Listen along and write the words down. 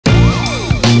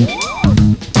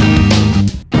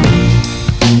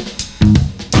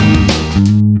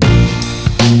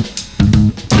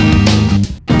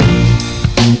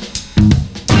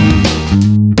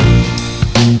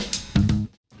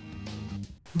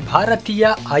ಭಾರತೀಯ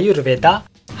ಆಯುರ್ವೇದ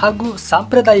ಹಾಗೂ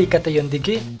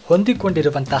ಸಾಂಪ್ರದಾಯಿಕತೆಯೊಂದಿಗೆ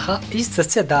ಹೊಂದಿಕೊಂಡಿರುವಂತಹ ಈ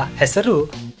ಸಸ್ಯದ ಹೆಸರು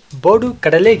ಬೋಡು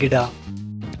ಕಡಲೆ ಗಿಡ.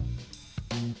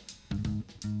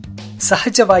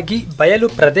 ಸಹಜವಾಗಿ ಬಯಲು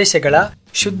ಪ್ರದೇಶಗಳ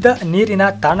ಶುದ್ಧ ನೀರಿನ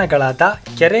ತಾಣಗಳಾದ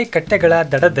ಕೆರೆ ಕಟ್ಟೆಗಳ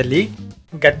ದಡದಲ್ಲಿ,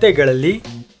 ಗದ್ದೆಗಳಲ್ಲಿ,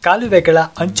 ಕಾಲುವೆಗಳ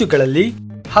ಅಂಚುಗಳಲ್ಲಿ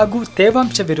ಹಾಗೂ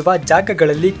ತೇವಾಂಶವಿರುವ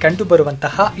ಜಾಗಗಳಲ್ಲಿ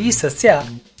ಕಂಡುಬರುವಂತಹ ಈ ಸಸ್ಯ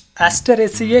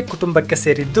ಆಸ್ಟರೇಸಿಯೆ ಕುಟುಂಬಕ್ಕೆ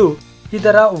ಸೇರಿದ್ದು,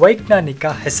 ಇದರ ವೈಜ್ಞಾನಿಕ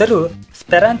ಹೆಸರು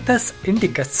ಸ್ಫೆರಾಂಥಸ್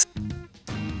ಇಂಡಿಕಸ್.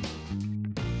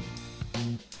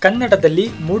 ಕನ್ನಡದಲ್ಲಿ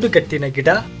ಮೂಡುಗಟ್ಟಿನ ಗಿಡ,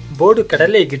 ಬೋಡು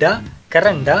ಕಡಲೆ ಗಿಡ,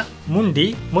 ಕರಂಡ, ಮುಂಡಿ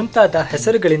ಮುಂತಾದ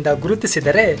ಹೆಸರುಗಳಿಂದ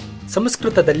ಗುರುತಿಸಿದರೆ,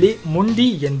 ಸಂಸ್ಕೃತದಲ್ಲಿ ಮುಂಡಿ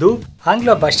ಎಂದು,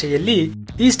 ಆಂಗ್ಲ ಭಾಷೆಯಲ್ಲಿ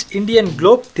East Indian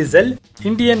globe ಥಿಸಲ್,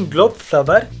 Indian globe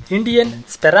flower, Indian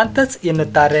ಸ್ಫೆರಾಂಥಸ್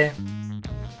ಎನ್ನುತ್ತಾರೆ.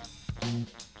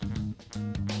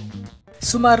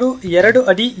 ಸುಮಾರು 2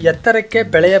 ಅಡಿ ಎತ್ತರಕ್ಕೆ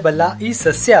ಬೆಳೆಯಬಲ್ಲ ಈ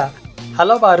ಸಸ್ಯ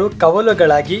ಹಲವಾರು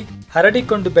ಕವಲುಗಳಾಗಿ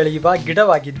ಹರಡಿಕೊಂಡು ಬೆಳೆಯುವ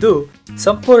ಗಿಡವಾಗಿದ್ದು,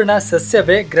 ಸಂಪೂರ್ಣ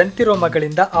ಸಸ್ಯವೇ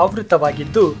ಗ್ರಂಥಿರೋಮಗಳಿಂದ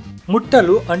ಆವೃತವಾಗಿದ್ದು,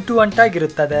 ಮುಟ್ಟಲು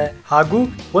ಅಂಟುವಂಟಾಗಿರುತ್ತದೆ ಹಾಗೂ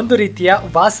ಒಂದು ರೀತಿಯ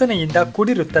ವಾಸನೆಯಿಂದ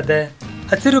ಕೂಡಿರುತ್ತದೆ.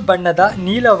 ಹಸಿರು ಬಣ್ಣದ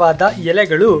ನೀಲವಾದ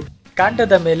ಎಲೆಗಳು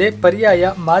ಕಾಂಡದ ಮೇಲೆ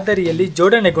ಪರ್ಯಾಯ ಮಾದರಿಯಲ್ಲಿ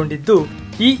ಜೋಡಣೆಗೊಂಡಿದ್ದು,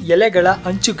 ಈ ಎಲೆಗಳ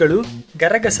ಅಂಚುಗಳು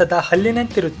ಗರಗಸದ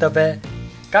ಹಲ್ಲಿನಂತಿರುತ್ತವೆ.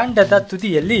 ಕಾಂಡದ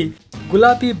ತುದಿಯಲ್ಲಿ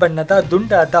ಗುಲಾಬಿ ಬಣ್ಣದ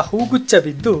ದುಂಡಾದ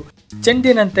ಹೂಗುಚ್ಛವಿದ್ದು,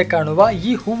 ಚೆಂಡಿನಂತೆ ಕಾಣುವ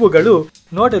ಈ ಹೂವುಗಳು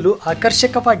ನೋಡಲು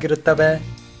ಆಕರ್ಷಕವಾಗಿರುತ್ತವೆ.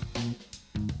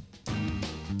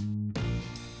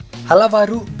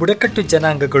 ಹಲವಾರು ಬುಡಕಟ್ಟು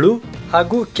ಜನಾಂಗಗಳು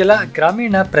ಹಾಗೂ ಕೆಲ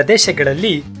ಗ್ರಾಮೀಣ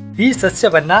ಪ್ರದೇಶಗಳಲ್ಲಿ ಈ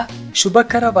ಸಸ್ಯವನ್ನ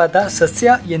ಶುಭಕರವಾದ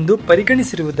ಸಸ್ಯ ಎಂದು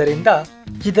ಪರಿಗಣಿಸಿರುವುದರಿಂದ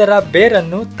ಇದರ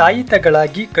ಬೇರನ್ನು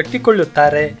ತಾಯಿತಗಳಾಗಿ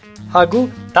ಕಟ್ಟಿಕೊಳ್ಳುತ್ತಾರೆ ಹಾಗೂ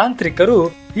ತಾಂತ್ರಿಕರು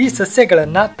ಈ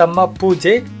ಸಸ್ಯಗಳನ್ನ ತಮ್ಮ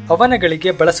ಪೂಜೆ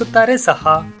ಹವನಗಳಿಗೆ ಬಳಸುತ್ತಾರೆ ಸಹ.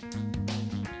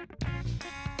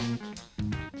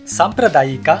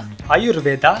 ಸಾಂಪ್ರದಾಯಿಕ,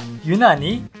 ಆಯುರ್ವೇದ,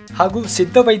 ಯುನಾನಿ ಹಾಗೂ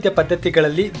ಸಿದ್ಧವೈದ್ಯ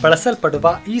ಪದ್ಧತಿಗಳಲ್ಲಿ ಬಳಸಲ್ಪಡುವ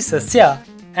ಈ ಸಸ್ಯ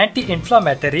aunty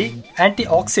inflammatory, aunty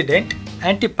accident,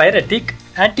 aunty ಪೈರೆಟಿಕ್,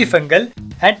 aunty fungal,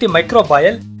 aunty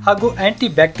ಮೈಕ್ರೋಬಾಯಲ್ ಹಾಗೂ ಆಂಟಿ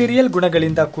ಬ್ಯಾಕ್ಟೀರಿಯಲ್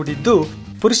ಗುಣಗಳಿಂದ ಕೂಡಿದ್ದು,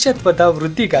 ಪುರುಷತ್ವದ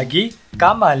ವೃದ್ಧಿಗಾಗಿ,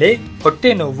 ಕಾಮಾಲೆ,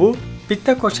 ಹೊಟ್ಟೆ ನೋವು,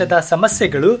 ಪಿತ್ತಕೋಶದ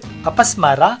ಸಮಸ್ಯೆಗಳು,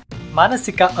 ಅಪಸ್ಮಾರ,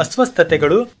 ಮಾನಸಿಕ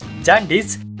ಅಸ್ವಸ್ಥತೆಗಳು,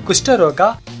 ಜಾಂಡೀಸ್, ಕುಷ್ಠರೋಗ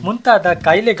ಮುಂತಾದ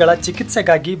ಕಾಯಿಲೆಗಳ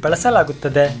ಚಿಕಿತ್ಸೆಗಾಗಿ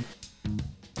ಬಳಸಲಾಗುತ್ತದೆ.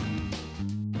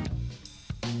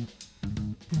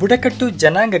 ಬುಡಕಟ್ಟು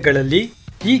ಜನಾಂಗಗಳಲ್ಲಿ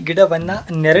ಈ ಗಿಡವನ್ನ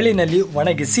ನೆರಳಿನಲ್ಲಿ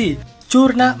ಒಣಗಿಸಿ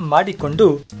ಚೂರ್ಣ ಮಾಡಿಕೊಂಡು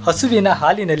ಹಸುವಿನ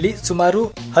ಹಾಲಿನಲ್ಲಿ ಸುಮಾರು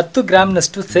 10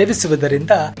 ಗ್ರಾಂನಷ್ಟು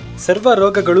ಸೇವಿಸುವುದರಿಂದ ಸರ್ವ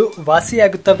ರೋಗಗಳು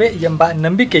ವಾಸಿಯಾಗುತ್ತವೆ ಎಂಬ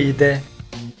ನಂಬಿಕೆಯಿದೆ.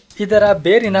 ಇದರ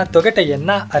ಬೇರಿನ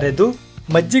ತೊಗಟೆಯನ್ನ ಅರೆದು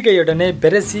ಮಜ್ಜಿಗೆಯೊಡನೆ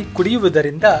ಬೆರೆಸಿ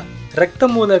ಕುಡಿಯುವುದರಿಂದ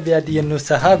ರಕ್ತಮೂಲ ವ್ಯಾಧಿಯನ್ನು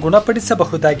ಸಹ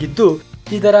ಗುಣಪಡಿಸಬಹುದಾಗಿದ್ದು,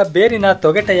 ಇದರ ಬೇರಿನ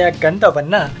ತೊಗಟೆಯ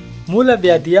ಗಂಧವನ್ನ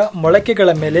ಮೂಲವ್ಯಾಧಿಯ ಮೊಳಕೆಗಳ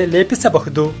ಮೇಲೆ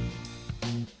ಲೇಪಿಸಬಹುದು.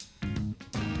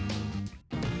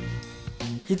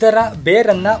 ಇದರ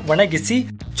ಬೇರನ್ನ ಒಣಗಿಸಿ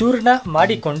ಚೂರ್ಣ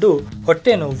ಮಾಡಿಕೊಂಡು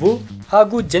ಹೊಟ್ಟೆ ನೋವು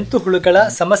ಹಾಗೂ ಜಂತು ಹುಳುಗಳ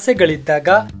ಸಮಸ್ಯೆಗಳಿದ್ದಾಗ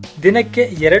ದಿನಕ್ಕೆ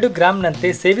 2 ಗ್ರಾಂನಂತೆ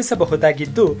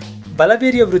ಸೇವಿಸಬಹುದಾಗಿದ್ದು,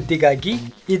 ಬಲವೀರ್ಯ ವೃದ್ಧಿಗಾಗಿ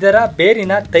ಇದರ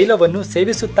ಬೇರಿನ ತೈಲವನ್ನು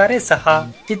ಸೇವಿಸುತ್ತಾರೆ ಸಹ.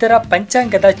 ಇದರ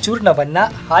ಪಂಚಾಂಗದ ಚೂರ್ಣವನ್ನ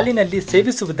ಹಾಲಿನಲ್ಲಿ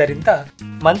ಸೇವಿಸುವುದರಿಂದ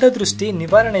ಮಂದದೃಷ್ಟಿ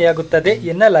ನಿವಾರಣೆಯಾಗುತ್ತದೆ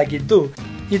ಎನ್ನಲಾಗಿದ್ದು,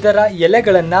 ಇದರ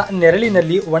ಎಲೆಗಳನ್ನ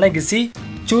ನೆರಳಿನಲ್ಲಿ ಒಣಗಿಸಿ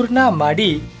ಚೂರ್ಣ ಮಾಡಿ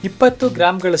 20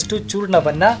 ಗ್ರಾಂಗಳಷ್ಟು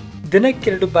ಚೂರ್ಣವನ್ನ ದಿನಕ್ಕೆ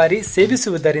 2 ಬಾರಿ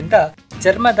ಸೇವಿಸುವುದರಿಂದ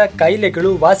ಚರ್ಮದ ಕಾಯಿಲೆಗಳು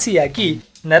ವಾಸಿಯಾಗಿ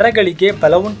ನರಗಳಿಗೆ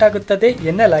ಬಲವುಂಟಾಗುತ್ತದೆ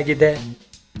ಎನ್ನಲಾಗಿದೆ.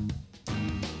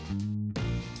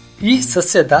 ಈ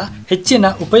ಸಸ್ಯದ ಹೆಚ್ಚಿನ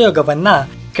ಉಪಯೋಗವನ್ನ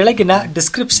ಕೆಳಗಿನ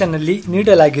ಡಿಸ್ಕ್ರಿಪ್ಷನ್ ನಲ್ಲಿ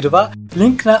ನೀಡಲಾಗಿರುವ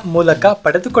ಲಿಂಕ್ನ ಮೂಲಕ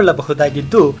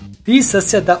ಪಡೆದುಕೊಳ್ಳಬಹುದಾಗಿದ್ದು, ಈ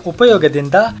ಸಸ್ಯದ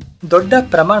ಉಪಯೋಗದಿಂದ ದೊಡ್ಡ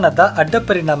ಪ್ರಮಾಣದ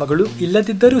ಅಡ್ಡಪರಿಣಾಮಗಳು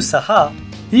ಇಲ್ಲದಿದ್ದರೂ ಸಹ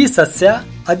ಈ ಸಸ್ಯ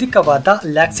ಅಧಿಕವಾದ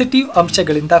ಲ್ಯಾಕ್ಸಿಟಿವ್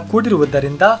ಅಂಶಗಳಿಂದ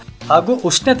ಕೂಡಿರುವುದರಿಂದ ಹಾಗೂ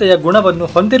ಉಷ್ಣತೆಯ ಗುಣವನ್ನು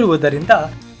ಹೊಂದಿರುವುದರಿಂದ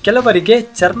ಕೆಲವರಿಗೆ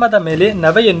ಚರ್ಮದ ಮೇಲೆ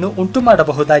ನವೆಯನ್ನು ಉಂಟು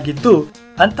ಮಾಡಬಹುದಾಗಿದ್ದು,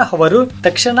 ಅಂತಹವರು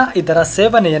ತಕ್ಷಣ ಇದರ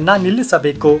ಸೇವನೆಯನ್ನ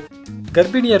ನಿಲ್ಲಿಸಬೇಕು.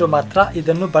 ಗರ್ಭಿಣಿಯರು ಮಾತ್ರ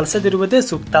ಇದನ್ನು ಬಳಸದಿರುವುದೇ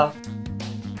ಸೂಕ್ತ.